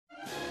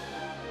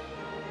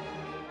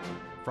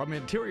From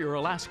Interior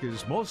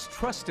Alaska's most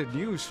trusted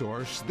news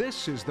source,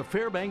 this is the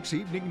Fairbanks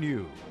Evening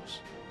News.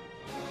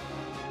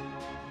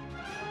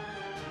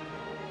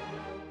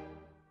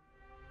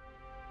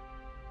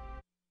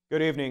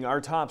 Good evening.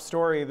 Our top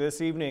story this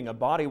evening, a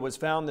body was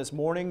found this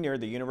morning near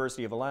the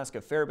University of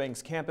Alaska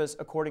Fairbanks campus,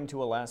 according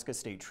to Alaska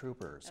State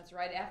Troopers. That's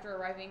right. After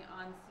arriving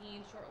on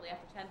scene shortly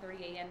after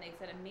 10:30 a.m., they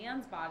said a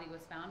man's body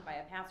was found by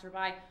a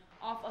passerby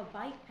off a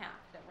bike path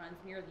that runs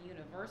near the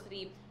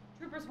university.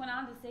 Troopers went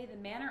on to say the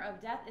manner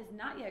of death is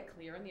not yet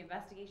clear and the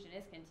investigation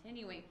is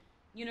continuing.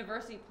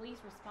 University police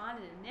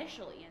responded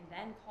initially and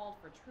then called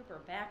for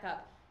trooper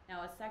backup.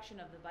 Now, a section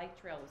of the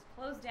bike trail was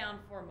closed down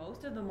for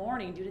most of the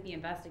morning due to the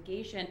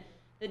investigation.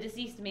 The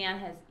deceased man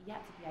has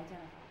yet to be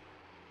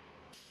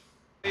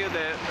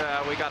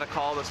identified. We got a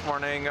call this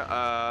morning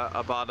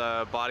about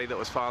a body that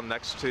was found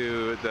next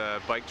to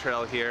the bike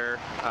trail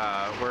here.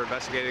 We're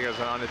investigating as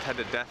an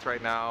unintended death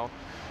right now.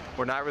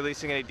 We're not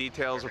releasing any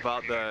details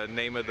about the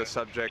name of the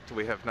subject.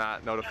 We have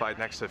not notified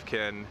next of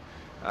kin,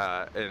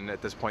 and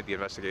at this point the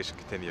investigation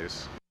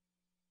continues.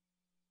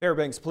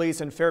 Fairbanks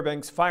Police and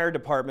Fairbanks Fire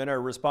Department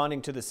are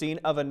responding to the scene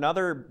of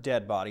another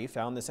dead body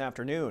found this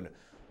afternoon.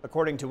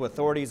 According to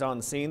authorities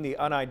on scene, the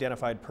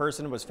unidentified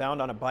person was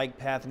found on a bike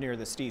path near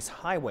the Steese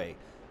Highway.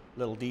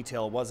 Little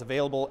detail was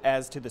available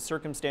as to the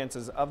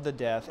circumstances of the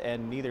death,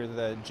 and neither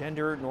the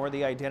gender nor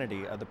the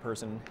identity of the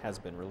person has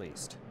been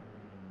released.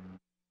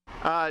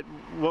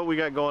 What we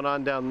got going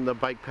on down the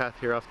bike path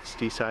here off the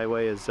Steese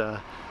Highway is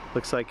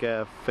looks like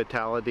a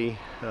fatality.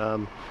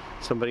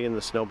 Somebody in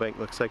the snowbank,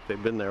 looks like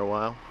they've been there a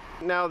while.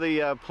 Now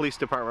the police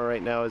department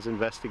right now is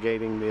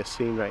investigating the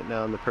scene right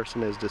now, and the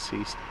person is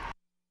deceased.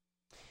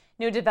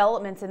 New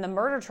developments in the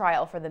murder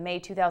trial for the May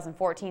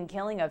 2014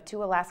 killing of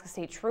 2 Alaska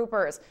State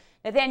Troopers.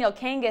 Nathaniel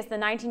Kangas, the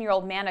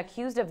 19-year-old man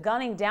accused of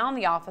gunning down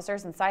the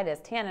officers inside his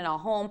Tanana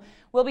home,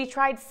 will be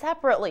tried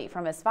separately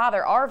from his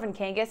father, Arvin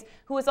Kangas,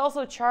 who is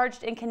also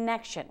charged in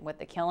connection with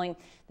the killing.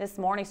 This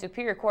morning,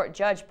 Superior Court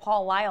Judge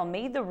Paul Lyle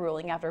made the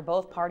ruling after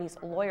both parties'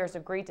 lawyers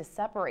agreed to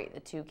separate the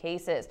 2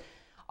 cases.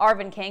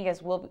 Arvin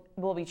Kangas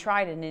will be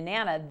tried in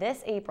Nenana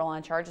this April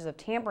on charges of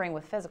tampering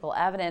with physical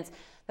evidence.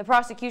 The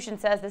prosecution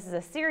says this is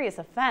a serious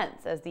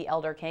offense, as the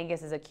elder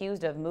Kangas is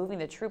accused of moving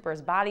the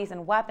troopers' bodies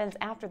and weapons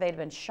after they'd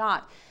been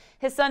shot.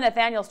 His son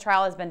Nathaniel's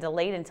trial has been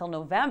delayed until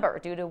November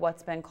due to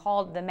what's been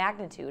called the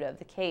magnitude of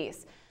the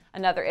case.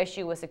 Another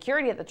issue was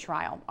security at the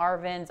trial.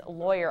 Arvin's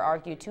lawyer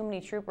argued too many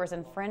troopers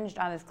infringed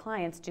on his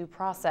client's due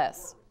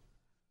process.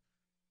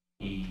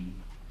 He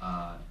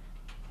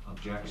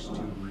objects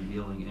to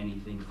revealing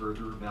anything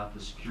further about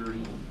the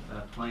security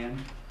plan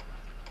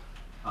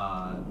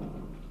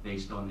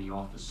based on the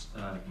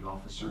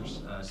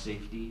officers'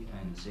 safety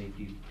and the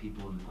safety of the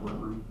people in the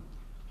courtroom,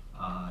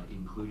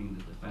 including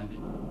the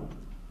defendant.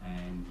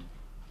 And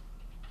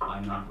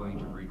I'm not going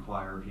to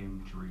require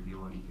him to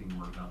reveal anything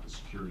more about the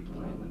security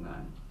plan than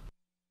that.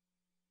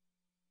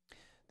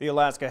 The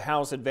Alaska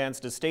House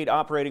advanced a state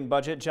operating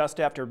budget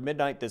just after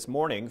midnight this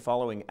morning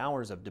following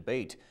hours of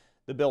debate.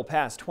 The bill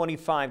passed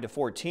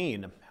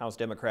 25-14. House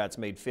Democrats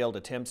made failed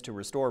attempts to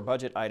restore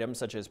budget items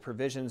such as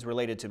provisions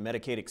related to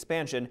Medicaid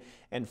expansion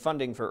and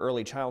funding for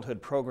early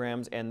childhood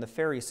programs and the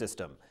ferry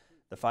system.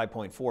 The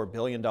 $5.4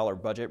 billion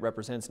budget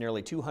represents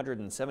nearly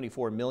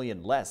 $274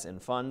 million less in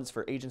funds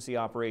for agency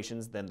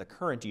operations than the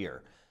current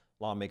year.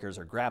 Lawmakers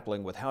are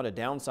grappling with how to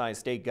downsize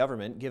state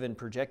government given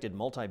projected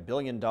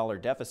multi-billion-dollar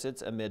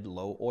deficits amid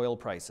low oil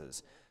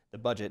prices. The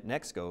budget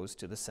next goes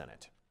to the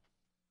Senate.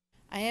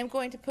 I am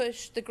going to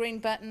push the green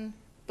button,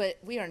 but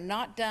we are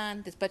not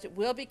done. This budget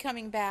will be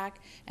coming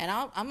back, and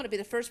I'm going to be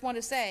the first one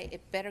to say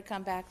it better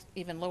come back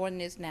even lower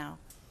than it is now.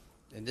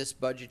 And this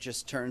budget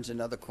just turns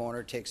another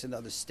corner, takes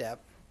another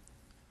step.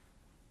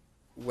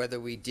 Whether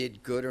we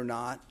did good or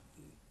not,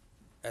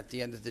 at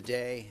the end of the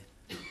day,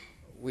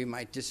 we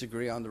might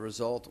disagree on the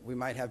result. We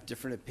might have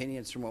different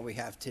opinions from what we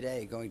have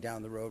today going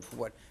down the road for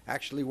what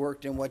actually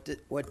worked and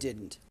what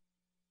didn't.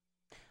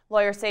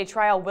 Lawyers say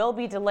trial will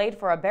be delayed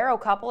for a Barrow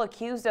couple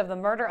accused of the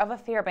murder of a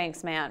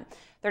Fairbanks man.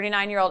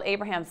 39-year-old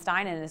Abraham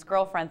Stein and his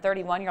girlfriend,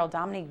 31-year-old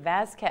Dominique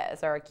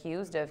Vasquez, are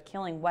accused of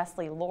killing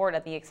Wesley Lord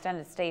at the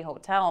extended stay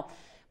hotel.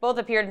 Both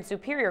appeared in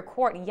Superior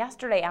Court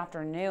yesterday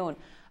afternoon.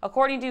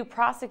 According to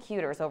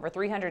prosecutors, over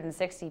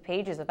 360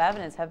 pages of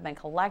evidence have been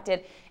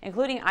collected,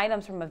 including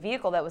items from a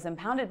vehicle that was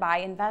impounded by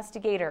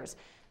investigators.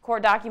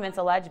 Court documents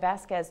allege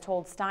Vasquez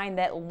told Stein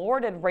that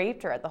Lord had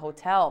raped her at the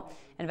hotel.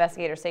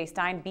 Investigators say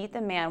Stein beat the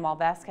man while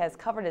Vasquez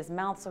covered his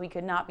mouth so he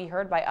could not be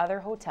heard by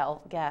other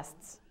hotel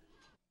guests.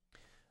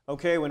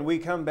 Okay, when we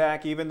come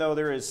back, even though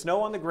there is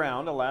snow on the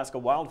ground, Alaska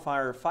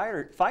wildfire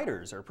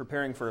fighters are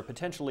preparing for a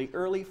potentially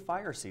early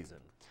fire season.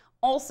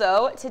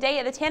 Also, today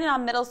at the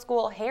Tanana Middle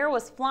School, hair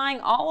was flying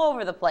all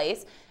over the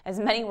place as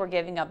many were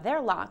giving up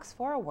their locks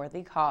for a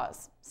worthy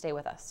cause. Stay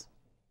with us.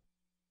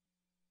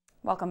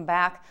 Welcome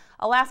back.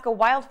 Alaska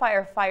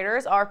wildfire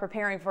fighters are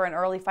preparing for an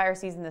early fire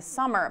season this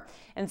summer.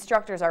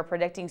 Instructors are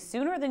predicting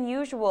sooner than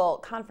usual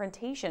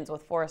confrontations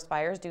with forest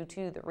fires due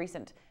to the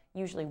recent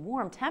usually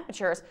warm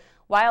temperatures.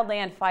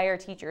 Wildland fire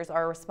teachers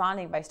are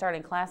responding by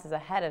starting classes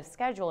ahead of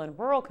schedule in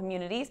rural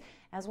communities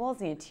as well as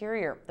the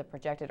interior. The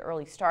projected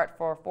early start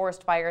for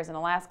forest fires in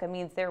Alaska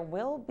means there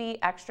will be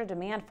extra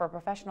demand for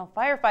professional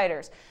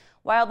firefighters.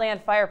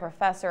 Wildland Fire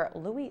Professor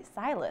Louis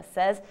Silas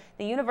says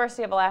the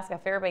University of Alaska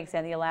Fairbanks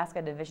and the Alaska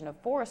Division of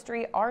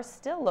Forestry are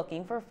still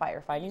looking for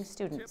firefighting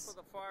students.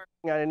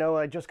 I know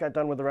I just got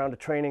done with a round of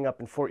training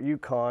up in Fort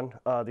Yukon.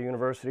 The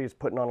university is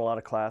putting on a lot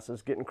of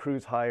classes, getting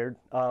crews hired.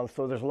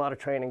 So there's a lot of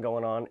training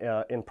going on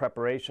in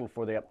preparation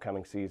for the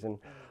upcoming season.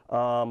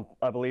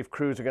 I believe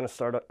crews are going to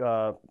start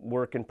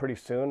working pretty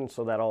soon, and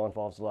so that all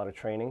involves a lot of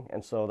training.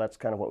 And so that's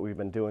kind of what we've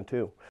been doing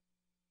too.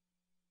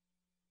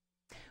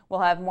 We'll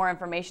have more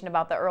information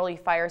about the early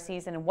fire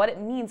season and what it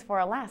means for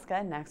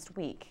Alaska next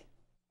week.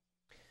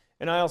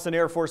 An Eielson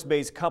Air Force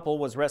Base couple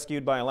was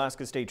rescued by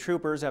Alaska State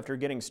Troopers after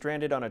getting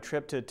stranded on a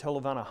trip to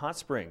Tolovana Hot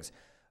Springs.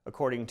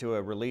 According to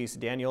a release,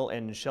 Daniel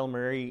and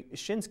Shelmary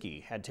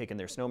Shinsky had taken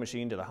their snow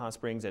machine to the hot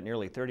springs at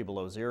nearly 30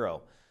 below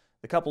zero.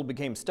 The couple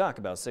became stuck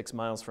about 6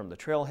 miles from the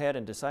trailhead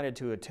and decided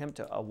to attempt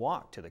a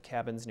walk to the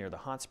cabins near the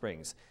hot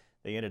springs.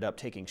 They ended up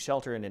taking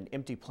shelter in an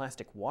empty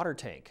plastic water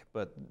tank,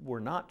 but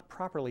were not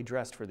properly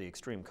dressed for the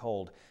extreme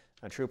cold.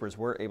 Troopers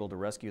were able to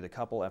rescue the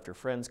couple after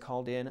friends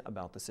called in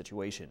about the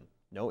situation.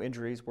 No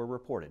injuries were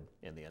reported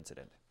in the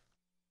incident.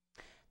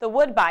 The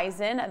wood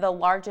bison, the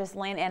largest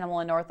land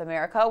animal in North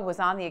America, was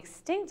on the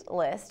extinct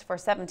list for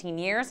 17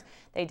 years.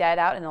 They died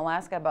out in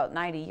Alaska about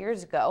 90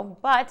 years ago,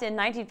 but in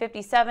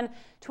 1957,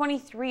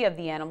 23 of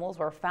the animals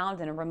were found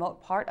in a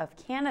remote part of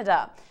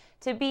Canada.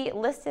 To be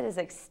listed as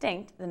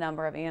extinct, the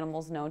number of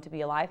animals known to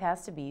be alive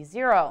has to be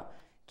 0.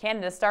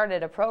 Canada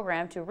started a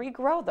program to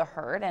regrow the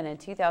herd, and in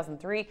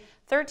 2003,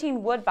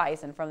 13 wood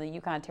bison from the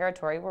Yukon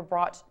Territory were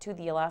brought to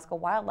the Alaska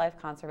Wildlife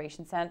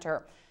Conservation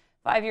Center.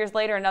 5 years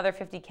later, another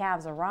 50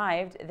 calves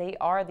arrived. They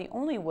are the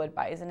only wood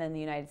bison in the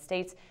United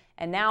States,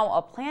 and now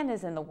a plan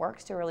is in the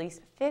works to release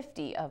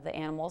 50 of the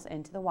animals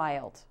into the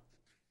wild.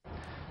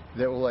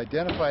 That will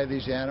identify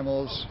these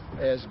animals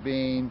as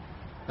being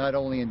not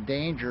only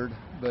endangered,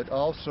 but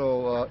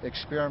also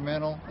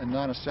experimental and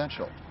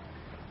non-essential.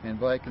 And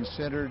by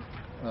considered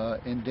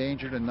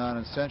endangered and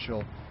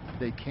non-essential,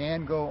 they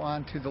can go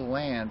onto the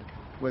land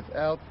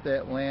without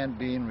that land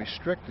being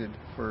restricted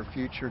for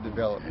future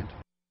development.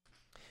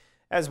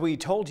 As we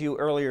told you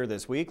earlier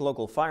this week,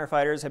 local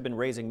firefighters have been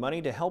raising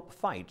money to help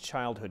fight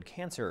childhood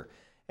cancer.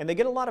 And they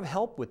get a lot of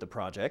help with the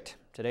project.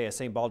 Today, a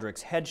St.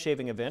 Baldrick's head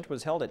shaving event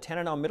was held at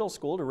Tanana Middle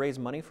School to raise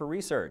money for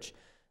research.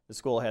 The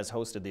school has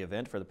hosted the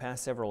event for the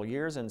past several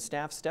years, and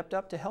staff stepped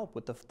up to help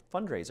with the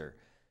fundraiser.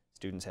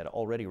 Students had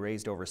already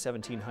raised over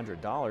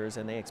 $1,700,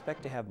 and they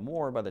expect to have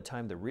more by the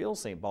time the real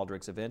St.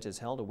 Baldrick's event is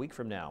held a week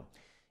from now.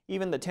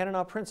 Even the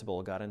Tanana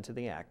principal got into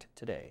the act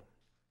today.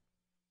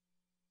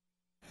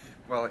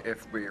 Well,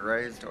 if we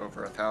raised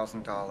over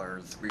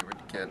 $1,000, we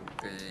would get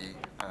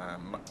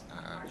the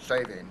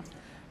shaving.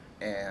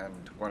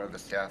 And one of the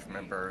staff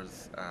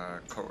members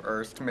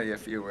coerced me,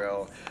 if you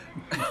will,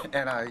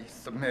 and I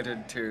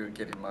submitted to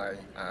getting my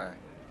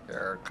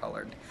hair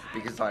colored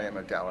because I am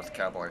a Dallas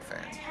Cowboy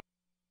fan.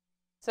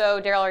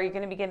 So, Daryl, are you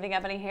going to be giving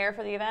up any hair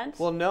for the event?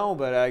 Well, no,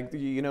 but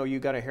you know, you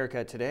got a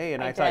haircut today,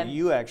 and I thought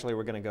you actually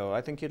were going to go.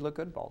 I think you'd look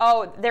good bald.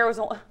 Oh, there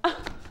was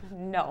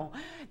no,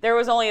 there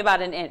was only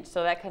about an inch,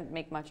 so that couldn't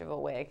make much of a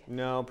wig.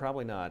 No,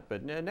 probably not.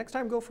 But next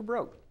time, go for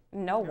broke.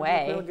 No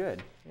way. Really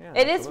good. Yeah,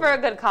 it is for a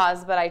good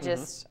cause, but I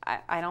just,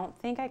 I don't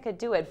think I could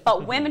do it.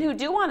 But women who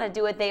do want to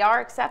do it, they are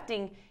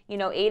accepting,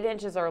 8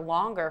 inches or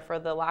longer for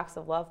the Locks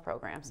of Love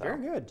program. So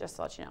very good. Just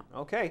to let you know.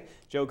 Okay.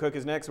 Joe Cook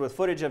is next with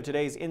footage of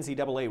today's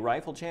NCAA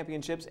Rifle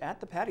Championships at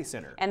the Patty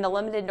Center. And the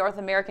Limited North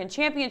American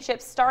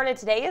Championships started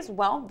today as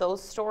well.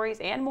 Those stories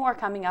and more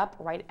coming up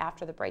right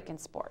after the break in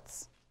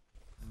sports.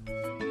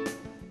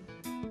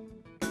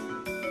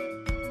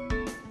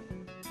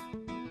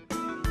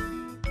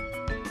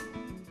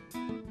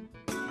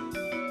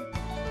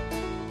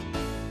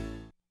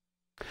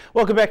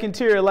 Welcome back,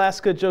 Interior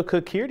Alaska. Joe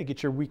Cook here to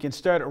get your weekend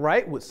started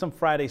right with some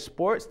Friday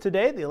sports.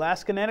 Today, the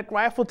Alaska Nanick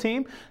Rifle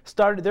Team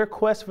started their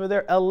quest for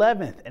their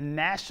 11th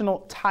national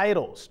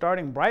title.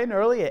 Starting bright and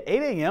early at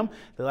 8 a.m.,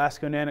 the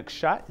Alaska Nanick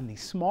shot in the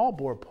small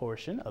bore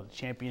portion of the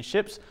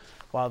championships.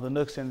 While the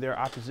Nooks and their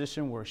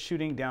opposition were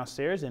shooting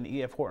downstairs in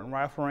E.F. Horton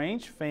Rifle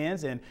Range,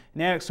 fans and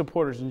Nanick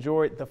supporters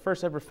enjoyed the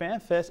first ever Fan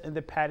Fest in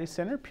the Patty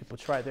Center. People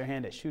tried their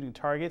hand at shooting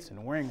targets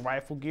and wearing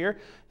rifle gear.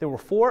 There were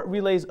 4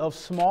 relays of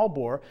small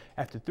bore.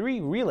 After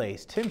 3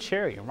 relays, Tim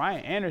Cherry and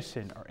Ryan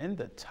Anderson are in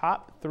the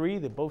top 3.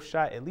 They both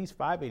shot at least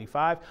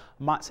 585.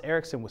 Mats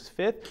Erickson was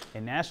 5th,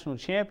 and national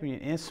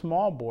champion in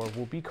small bore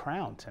will be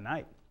crowned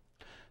tonight.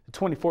 The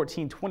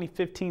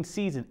 2014-2015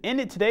 season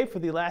ended today for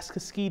the Alaska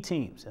ski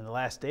teams. In the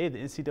last day of the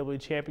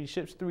NCAA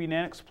championships, 3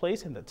 Nanoks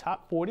placed in the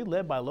top 40,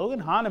 led by Logan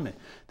Hahnemann.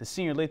 The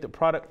senior late the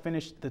product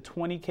finished the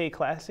 20K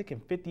Classic in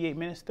 58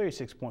 minutes,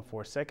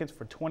 36.4 seconds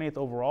for 20th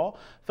overall.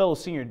 Fellow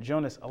senior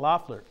Jonas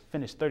Loeffler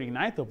finished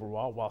 39th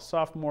overall, while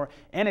sophomore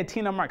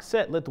Anatina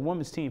Marxette led the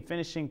women's team,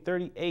 finishing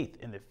 38th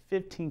in the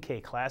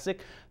 15K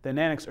Classic. The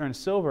Nanoks earned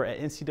silver at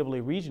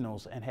NCAA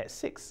regionals and had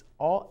 6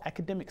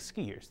 all-academic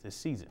skiers this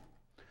season.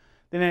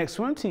 The Nanoks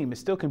swim team is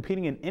still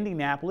competing in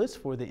Indianapolis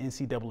for the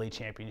NCAA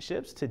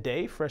championships.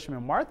 Today,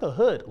 freshman Martha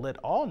Hood led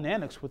all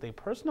Nanoks with a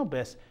personal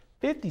best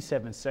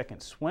 57-second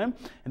swim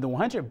and the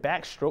 100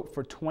 backstroke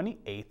for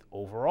 28th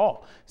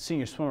overall.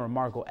 Senior swimmer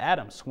Margot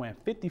Adams swam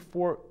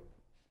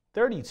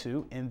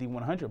 54:32 in the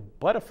 100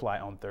 butterfly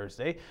on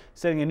Thursday,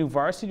 setting a new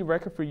varsity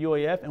record for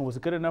UAF and was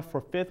good enough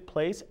for 5th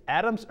place.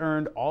 Adams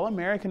earned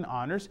All-American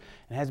honors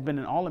and has been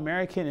an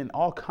All-American and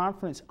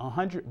All-Conference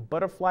 100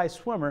 butterfly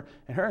swimmer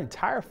in her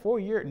entire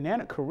 4-year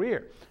Nanok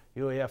career.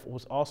 UAF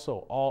was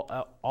also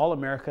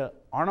All-America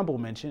honorable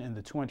mention in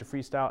the 200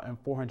 freestyle and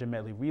 400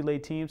 medley relay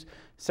teams.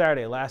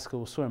 Saturday, Alaska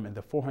will swim in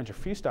the 400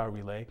 freestyle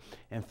relay,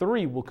 and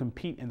 3 will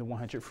compete in the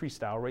 100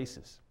 freestyle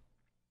races.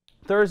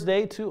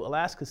 Thursday, 2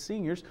 Alaska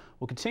seniors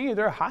will continue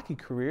their hockey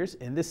careers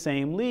in the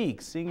same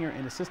league. Senior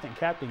and assistant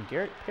captain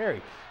Garrett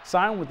Perry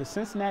signed with the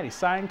Cincinnati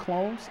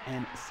Cyclones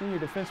and senior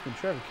defenseman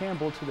Trevor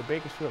Campbell to the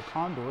Bakersfield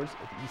Condors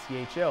at the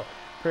ECHL.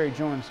 Perry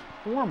joins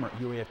former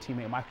UAF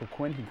teammate Michael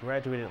Quinn, who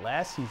graduated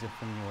last season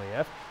from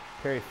UAF.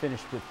 Perry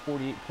finished with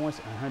 48 points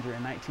in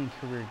 119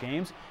 career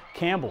games.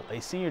 Campbell,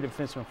 a senior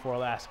defenseman for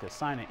Alaska,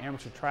 signed an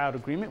amateur tryout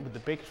agreement with the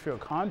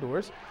Bakersfield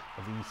Condors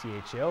of the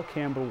ECHL.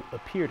 Campbell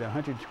appeared in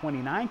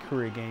 129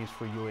 career games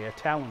for UAF,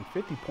 tallying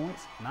 50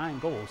 points, 9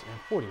 goals, and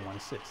 41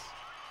 assists.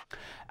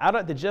 Out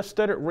at the Jeff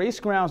Studdert Race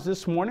Grounds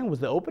this morning was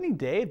the opening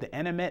day of the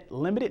NMET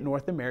Limited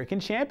North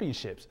American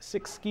Championships.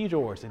 6 ski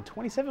doors and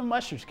 27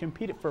 mushers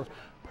competed for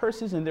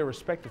purses in their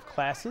respective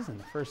classes in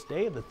the first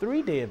day of the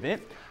 3-day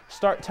event.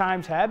 Start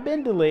times have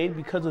been delayed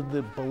because of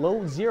the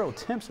below zero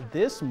temps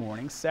this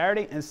morning.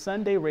 Saturday and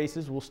Sunday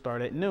races will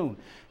start at noon.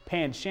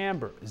 Pan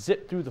Chamber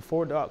zipped through the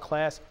 4-dog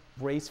class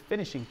race,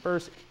 finishing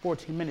first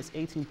 14 minutes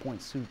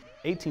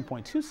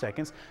 18.2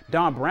 seconds.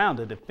 Dawn Brown,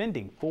 the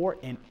defending 4-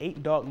 and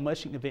 8-dog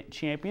mushing event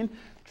champion,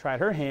 tried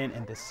her hand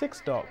in the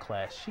 6-dog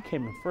class. She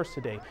came in first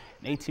today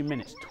in 18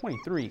 minutes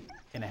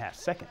 23.5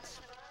 seconds.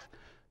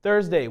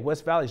 Thursday,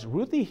 West Valley's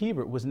Ruthie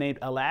Hebert was named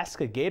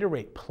Alaska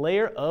Gatorade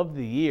Player of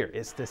the Year.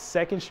 It's the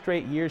 2nd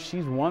straight year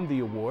she's won the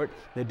award.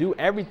 The Do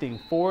Everything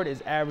forward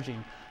is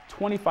averaging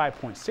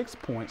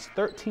 25.6 points,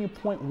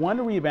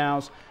 13.1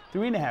 rebounds,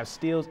 3.5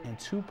 steals, and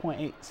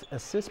 2.8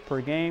 assists per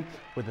game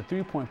with a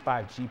 3.5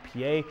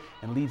 GPA,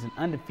 and leads an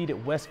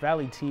undefeated West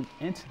Valley team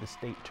into the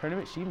state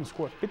tournament. She even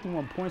scored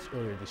 51 points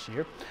earlier this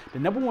year. The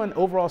 #1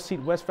 overall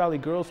seed West Valley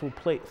girls will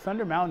play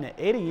Thunder Mountain at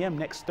 8 a.m.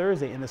 next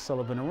Thursday in the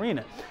Sullivan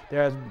Arena.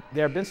 There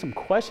have been some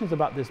questions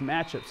about this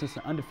matchup since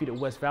the undefeated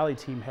West Valley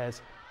team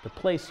has to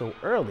play so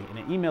early. In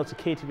an email to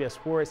KTVS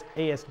Sports,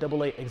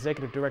 ASAA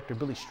Executive Director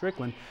Billy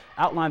Strickland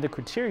outlined the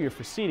criteria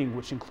for seeding,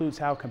 which includes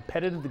how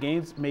competitive the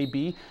games may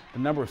be, the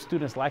number of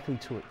students likely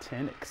to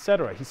attend,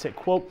 etc. He said,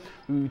 quote,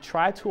 "We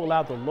try to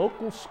allow the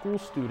local school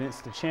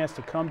students the chance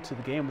to come to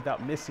the game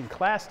without missing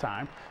class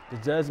time. This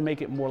does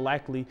make it more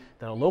likely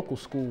that a local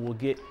school will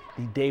get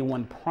the day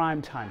 1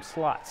 primetime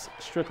slots."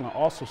 Strickland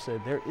also said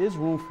there is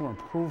room for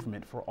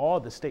improvement for all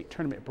the state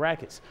tournament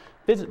brackets.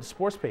 Visit the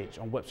sports page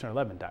on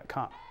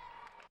Webster11.com.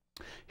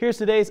 Here's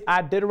today's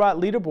Iditarod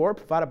leaderboard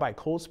provided by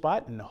Cold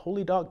Spot and the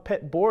Holy Dog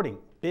Pet Boarding.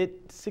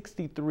 Bib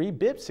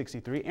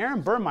 63.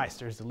 Aaron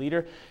Burmeister is the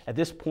leader at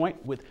this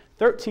point with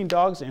 13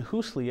 dogs in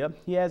Huslia.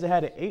 He hasn't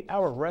had an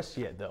 8-hour rest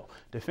yet, though.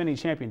 Defending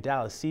champion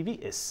Dallas Seavey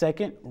is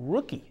 2nd.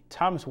 Rookie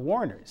Thomas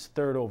Warner is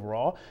 3rd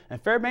overall.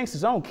 And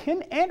Fairbanks' own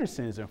Ken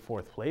Anderson is in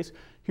 4th place.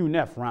 Hugh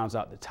Neff rounds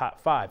out the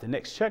top 5. The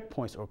next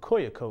checkpoints are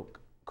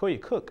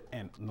Koyukuk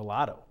and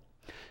Nolado.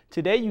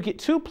 Today, you get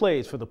 2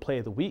 plays for the play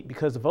of the week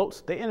because the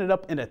votes, they ended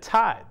up in a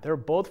tie. They're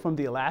both from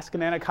the Alaska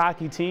Nanook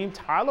hockey team.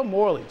 Tyler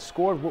Morley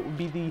scored what would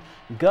be the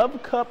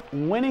Gov Cup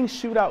winning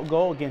shootout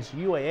goal against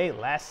UAA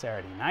last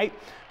Saturday night.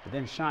 But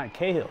then Sean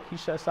Cahill, he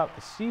shuts out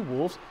the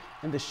Seawolves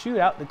in the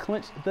shootout to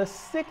clinch the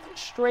 6th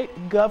straight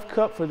Gov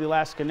Cup for the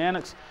Alaska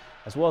Nanooks,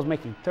 as well as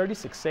making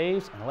 36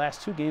 saves in the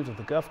last 2 games of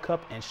the Gov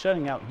Cup and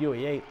shutting out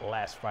UAA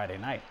last Friday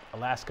night.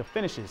 Alaska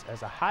finishes as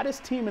the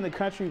hottest team in the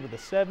country with a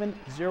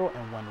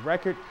 7-0-1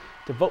 record.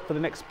 To vote for the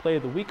next play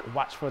of the week,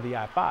 watch for the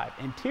I-5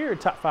 Interior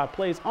Top 5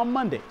 plays on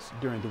Mondays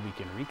during the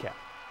weekend recap.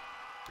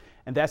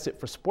 And that's it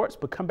for sports,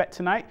 but come back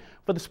tonight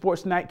for the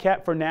Sports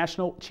Nightcap for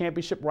National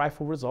Championship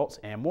Rifle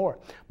results and more.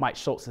 Mike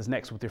Schultz is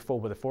next with your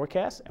full weather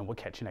forecast, and we'll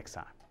catch you next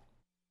time.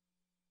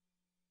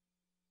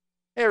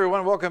 Hey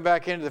everyone, welcome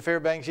back into the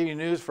Fairbanks Evening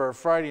News for a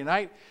Friday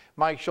night.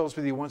 Mike Schultz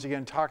with you once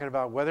again talking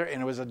about weather,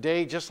 and it was a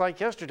day just like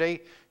yesterday.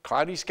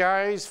 Cloudy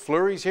skies,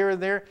 flurries here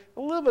and there, a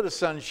little bit of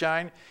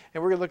sunshine,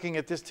 and we're looking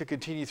at this to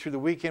continue through the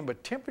weekend,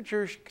 but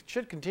temperatures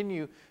should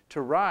continue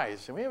to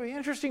rise. And we have an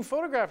interesting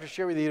photograph to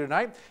share with you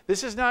tonight.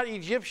 This is not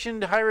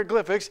Egyptian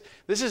hieroglyphics.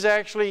 This is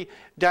actually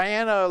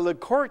Diana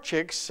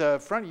Lekorchik's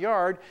front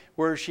yard,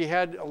 where she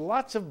had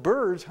lots of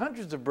birds,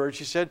 hundreds of birds,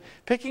 she said,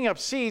 picking up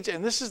seeds,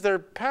 and this is their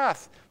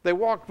path. They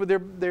walked with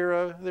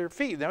their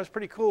feet. That was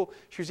pretty cool.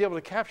 She was able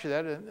to capture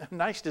that. A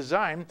nice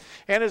design.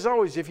 And as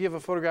always, if you have a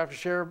photograph to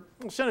share,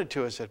 send it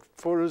to us at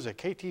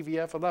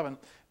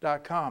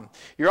photos@ktvf11.com.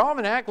 Your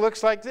almanac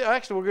looks like this.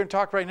 Actually, we're going to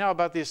talk right now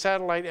about the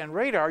satellite and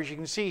radar. As you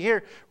can see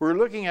here, we're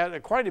looking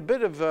at quite a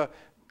bit of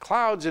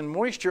clouds and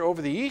moisture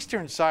over the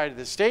eastern side of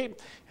the state,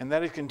 and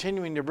that is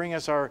continuing to bring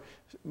us our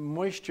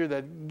moisture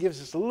that gives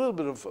us a little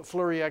bit of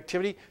flurry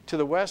activity. To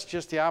the west,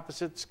 just the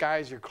opposite.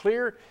 Skies are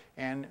clear,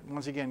 and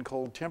once again,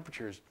 cold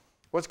temperatures.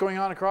 What's going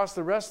on across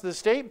the rest of the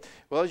state?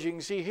 Well, as you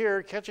can see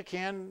here,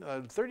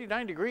 Ketchikan,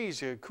 39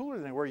 degrees, cooler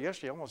than they were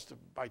yesterday, almost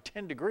by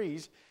 10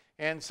 degrees,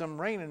 and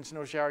some rain and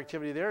snow shower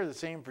activity there. The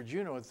same for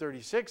Juneau at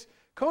 36.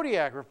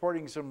 Kodiak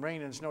reporting some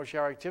rain and snow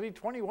shower activity,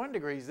 21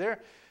 degrees there.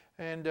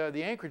 And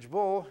the Anchorage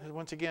Bowl is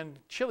once again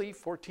chilly,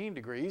 14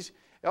 degrees.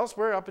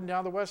 Elsewhere, up and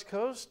down the west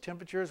coast,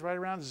 temperatures right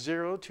around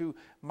 0 to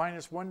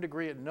 -1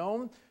 degree at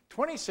Nome,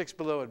 26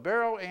 below at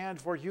Barrow,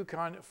 and Fort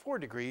Yukon, 4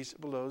 degrees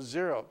below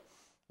 0.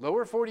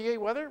 Lower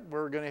 48 weather,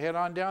 we're going to head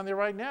on down there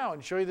right now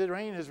and show you that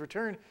rain has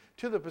returned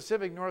to the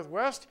Pacific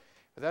Northwest.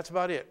 But that's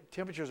about it.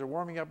 Temperatures are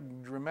warming up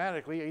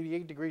dramatically,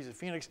 88 degrees at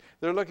Phoenix.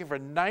 They're looking for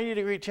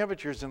 90-degree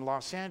temperatures in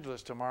Los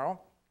Angeles tomorrow.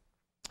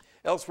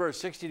 Elsewhere,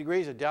 60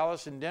 degrees at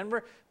Dallas and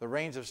Denver. The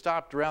rains have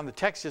stopped around the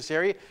Texas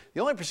area. The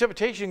only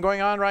precipitation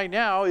going on right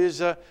now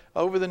is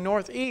over the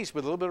northeast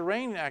with a little bit of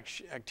rain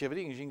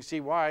activity. As you can see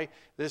why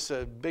this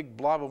big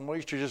blob of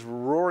moisture just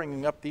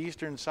roaring up the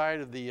eastern side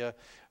of the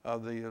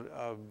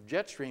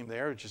jet stream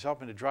there, which is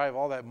helping to drive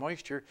all that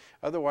moisture.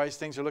 Otherwise,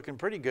 things are looking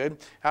pretty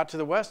good. Out to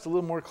the west, a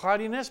little more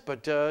cloudiness,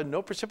 but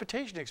no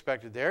precipitation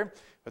expected there.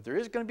 But there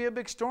is going to be a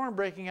big storm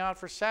breaking out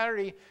for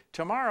Saturday.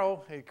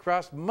 Tomorrow,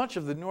 across much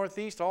of the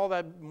northeast, all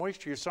that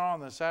moisture you saw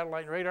on the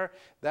satellite radar,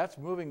 that's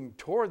moving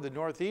toward the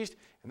northeast,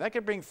 and that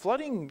could bring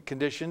flooding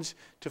conditions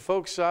to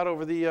folks out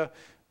over the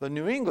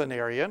New England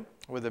area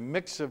with a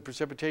mix of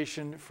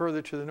precipitation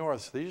further to the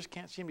north. So they just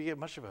can't seem to get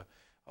much of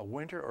a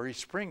winter or a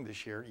spring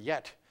this year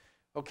yet.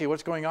 Okay,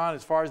 what's going on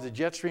as far as the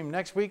jet stream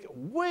next week?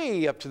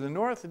 Way up to the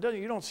north.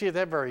 You don't see it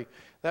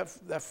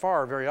that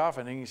far very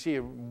often, and you see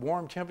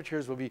warm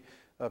temperatures will be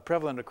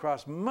prevalent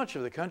across much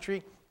of the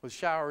country with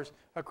showers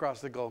across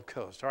the Gulf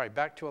Coast. All right,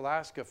 back to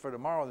Alaska for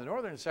tomorrow in the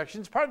northern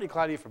sections. Partly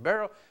cloudy for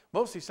Barrow,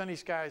 mostly sunny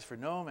skies for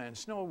Nome, and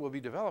snow will be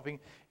developing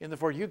in the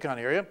Fort Yukon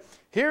area.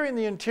 Here in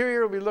the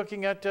interior, we'll be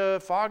looking at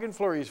fog and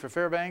flurries for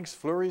Fairbanks,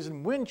 flurries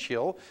and wind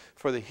chill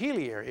for the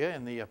Healy area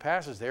and the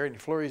passes there,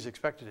 and flurries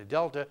expected at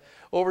Delta.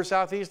 Over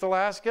southeast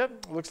Alaska,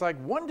 looks like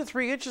 1 to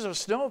 3 inches of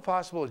snow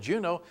possible at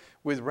Juneau,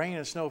 with rain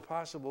and snow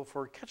possible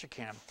for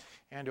Ketchikan.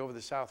 And over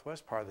the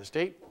southwest part of the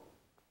state,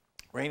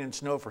 rain and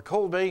snow for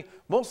Cold Bay,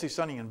 mostly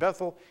sunny in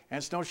Bethel,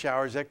 and snow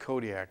showers at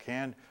Kodiak.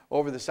 And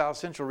over the south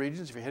central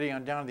regions, if you're heading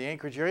on down to the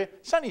Anchorage area,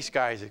 sunny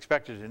skies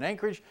expected in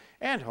Anchorage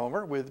and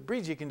Homer with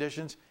breezy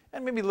conditions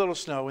and maybe a little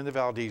snow in the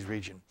Valdez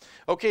region.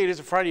 Okay, it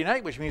is a Friday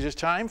night, which means it's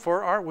time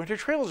for our winter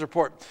trails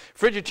report.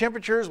 Frigid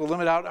temperatures will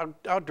limit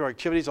outdoor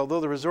activities, although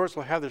the resorts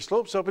will have their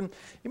slopes open.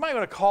 You might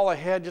want to call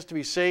ahead just to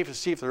be safe to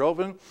see if they're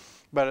open,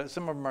 but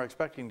some of them are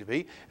expecting to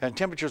be. And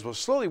temperatures will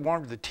slowly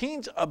warm to the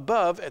teens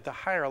above at the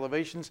higher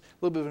elevations.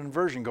 A little bit of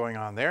inversion going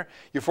on there.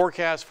 Your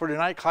forecast for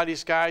tonight, cloudy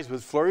skies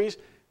with flurries.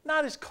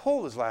 Not as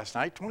cold as last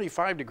night,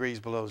 25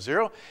 degrees below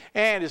 0.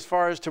 And as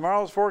far as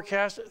tomorrow's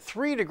forecast,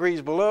 3 degrees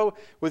below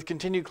with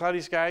continued cloudy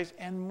skies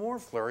and more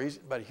flurries.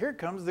 But here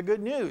comes the good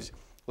news.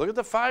 Look at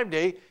the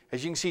 5-day.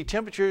 As you can see,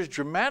 temperatures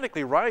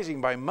dramatically rising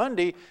by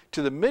Monday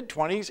to the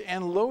mid-20s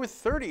and low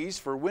 30s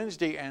for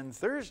Wednesday and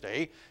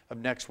Thursday of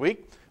next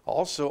week.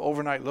 Also,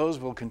 overnight lows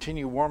will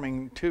continue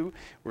warming too.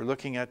 We're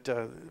looking at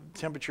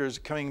temperatures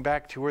coming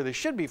back to where they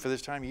should be for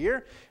this time of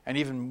year, and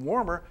even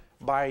warmer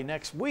by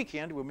next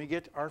weekend when we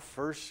get our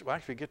first, well,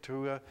 actually get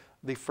to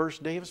the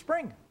first day of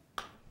spring,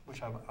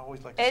 which I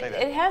always like to say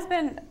that. It has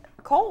been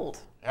cold.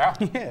 Yeah.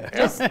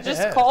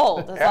 Just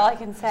cold, that's all I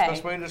can say. That's the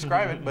best way to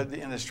describe it, but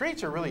the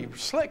streets are really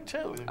slick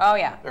too. Oh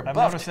yeah. They're I've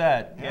buffed. noticed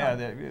that, yeah.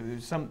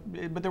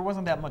 But there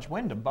wasn't that much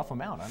wind to buff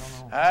them out, I don't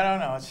know. I don't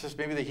know, it's just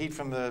maybe the heat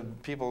from the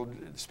people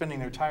spinning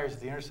their tires at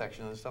the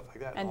intersection and stuff like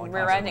that. And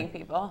rear-ending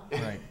people.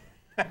 Right.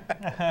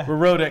 We're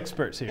road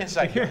experts here.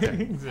 Inside here.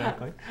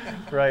 Exactly.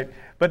 Right.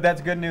 But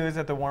that's good news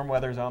that the warm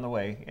weather's on the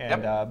way.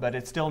 And but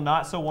it's still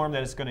not so warm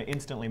that it's going to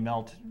instantly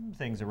melt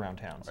things around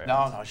town. So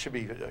No, it should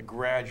be a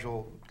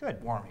gradual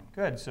warming.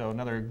 Good. So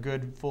another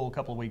good full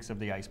couple of weeks of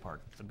the ice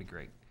park. That'd be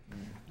great.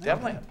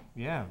 Definitely.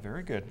 Yeah,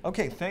 very good.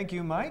 Okay, thank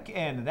you, Mike.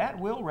 And that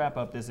will wrap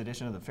up this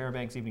edition of the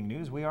Fairbanks Evening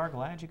News. We are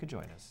glad you could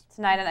join us.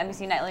 Tonight on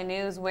NBC Nightly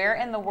News, where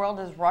in the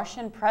world is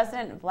Russian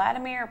President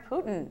Vladimir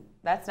Putin?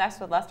 That's next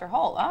with Lester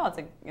Holt. Oh,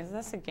 is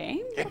this a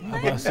game? I'm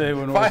going to say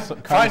when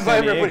Fine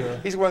Vladimir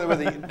Putin. He's one with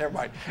the, never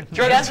mind.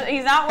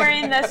 He's not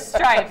wearing the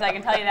stripes, I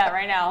can tell you that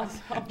right now.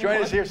 So.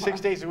 Join us here 6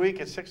 days a week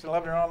at 6 and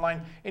 11 or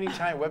online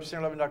anytime,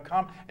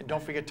 webcenter11.com. And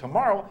don't forget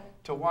tomorrow,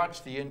 to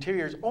watch the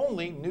Interior's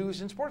only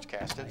news and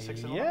sportscast at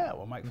 6 o'clock. Yeah,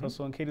 well, Mike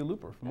Fussell and Katie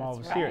Looper from all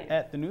of us right. here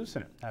at the News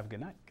Center. Have a good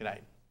night. Good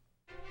night.